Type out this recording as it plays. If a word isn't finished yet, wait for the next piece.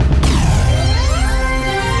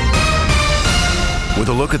With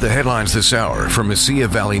a look at the headlines this hour from Mesilla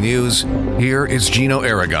Valley News, here is Gino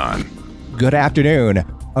Aragon. Good afternoon.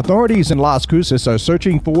 Authorities in Las Cruces are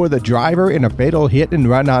searching for the driver in a fatal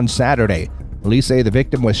hit-and-run on Saturday. Police say the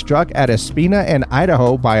victim was struck at Espina in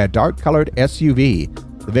Idaho by a dark-colored SUV.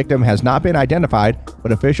 The victim has not been identified,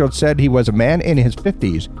 but officials said he was a man in his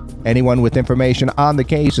 50s. Anyone with information on the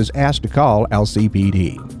case is asked to call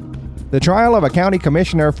LCPD. The trial of a county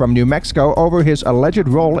commissioner from New Mexico over his alleged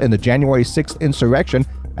role in the January 6th insurrection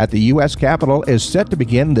at the U.S. Capitol is set to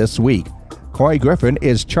begin this week. Couy Griffin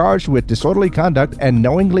is charged with disorderly conduct and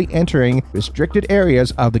knowingly entering restricted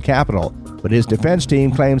areas of the Capitol, but his defense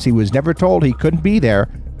team claims he was never told he couldn't be there.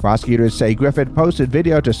 Prosecutors say Griffin posted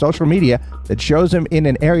video to social media that shows him in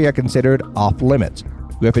an area considered off-limits.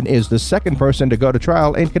 Griffin is the second person to go to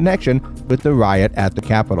trial in connection with the riot at the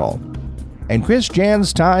Capitol. And Chris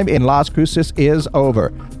Jans' time in Las Cruces is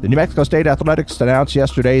over. The New Mexico State Athletics announced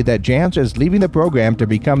yesterday that Jans is leaving the program to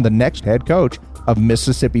become the next head coach of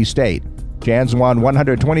Mississippi State. Jans won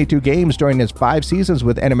 122 games during his 5 seasons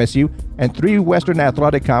with NMSU and 3 Western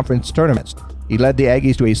Athletic Conference tournaments. He led the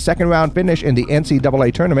Aggies to a second-round finish in the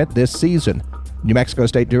NCAA tournament this season. New Mexico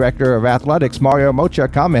State Director of Athletics Mario Mocha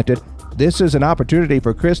commented, "This is an opportunity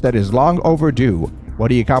for Chris that is long overdue. What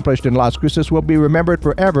he accomplished in Las Cruces will be remembered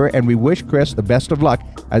forever, and we wish Chris the best of luck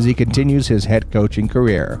as he continues his head coaching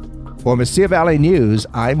career." For Mesilla Valley News,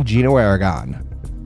 I'm Gino Aragon.